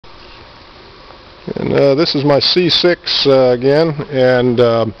And this is my C6 again, and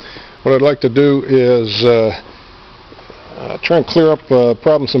what I'd like to do is try and clear up a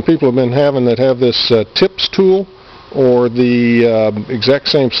problem some people have been having that have this tips tool, or the exact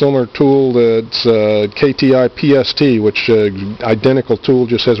same similar tool that's KTI PST, which identical tool,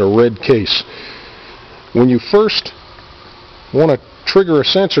 just has a red case. When you first want to trigger a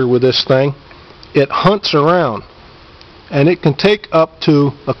sensor with this thing, it hunts around, and it can take up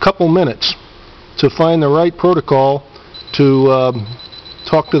to a couple minutes to find the right protocol to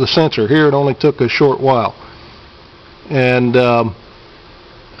talk to the sensor. Here it only took a short while, and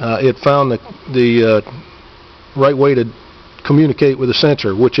it found the right way to communicate with the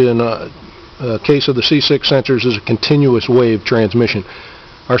sensor, which in case of the C6 sensors is a continuous wave transmission.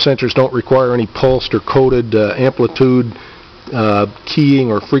 Our sensors don't require any pulsed or coded amplitude keying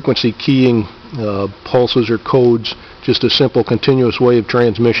or frequency keying pulses or codes, just a simple continuous wave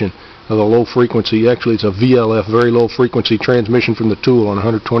transmission of a low frequency. Actually, it's a VLF, very low frequency transmission from the tool on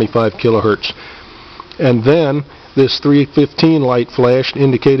 125 kilohertz. And then this 315 light flashed,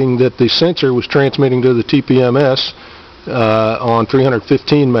 indicating that the sensor was transmitting to the TPMS on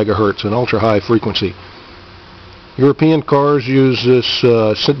 315 megahertz, an ultra high frequency. European cars use this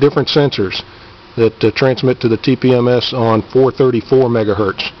different sensors that transmit to the TPMS on 434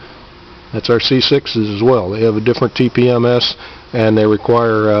 megahertz. That's our C6s as well. They have a different TPMS, and they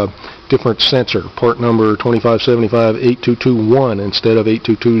require a different sensor, part number 2575-8221 instead of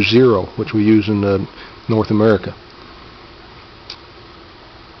 8220, which we use in North America.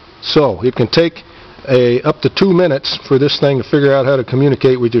 So it can take up to 2 minutes for this thing to figure out how to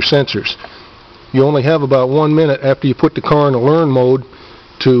communicate with your sensors. You only have about 1 minute after you put the car in learn mode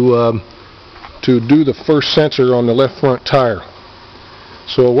to do the first sensor on the left front tire.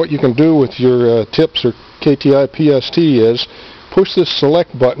 So what you can do with your tips or KTI PST is push this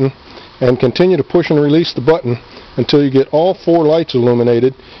select button and continue to push and release the button until you get all 4 lights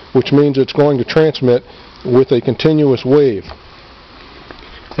illuminated, which means it's going to transmit with a continuous wave.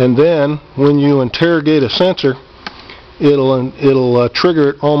 And then when you interrogate a sensor, it'll trigger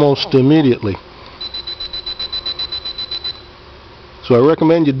it almost immediately. So I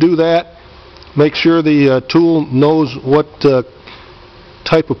recommend you do that. Make sure the tool knows what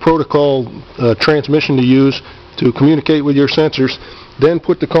type of protocol transmission to use to communicate with your sensors. Then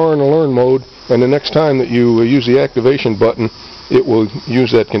put the car in learn mode, and the next time that you use the activation button, it will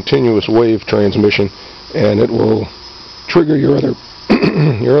use that continuous wave transmission, and it will trigger your other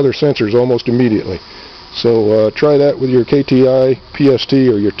your other sensors almost immediately. So try that with your KTI PST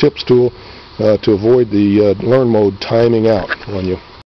or your tips tool to avoid the learn mode timing out on you.